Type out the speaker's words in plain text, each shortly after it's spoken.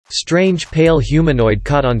Strange pale humanoid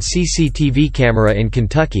caught on CCTV camera in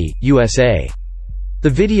Kentucky, USA. The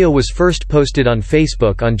video was first posted on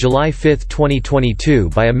Facebook on July 5, 2022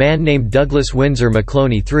 by a man named Douglas Windsor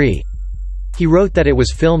McCloney III. He wrote that it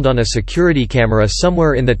was filmed on a security camera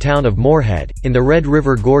somewhere in the town of Moorhead, in the Red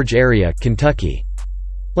River Gorge area, Kentucky.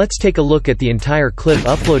 Let's take a look at the entire clip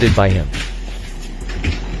uploaded by him.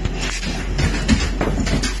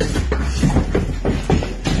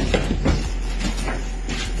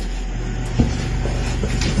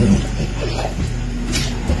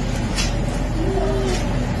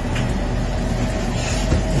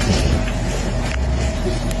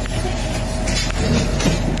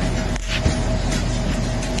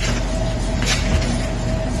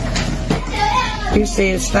 You see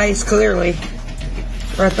his face clearly,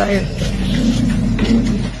 right there.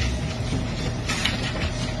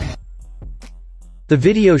 The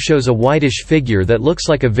video shows a whitish figure that looks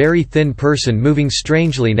like a very thin person moving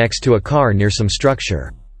strangely next to a car near some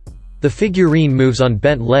structure. The figurine moves on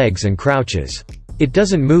bent legs and crouches. It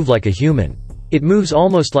doesn't move like a human. It moves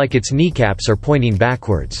almost like its kneecaps are pointing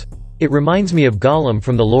backwards. It reminds me of Gollum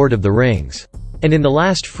from The Lord of the Rings. And in the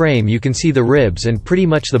last frame you can see the ribs and pretty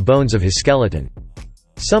much the bones of his skeleton.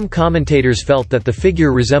 Some commentators felt that the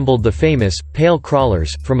figure resembled the famous, pale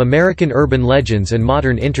crawlers, from American urban legends and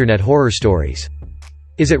modern internet horror stories.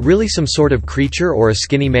 Is it really some sort of creature or a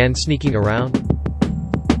skinny man sneaking around?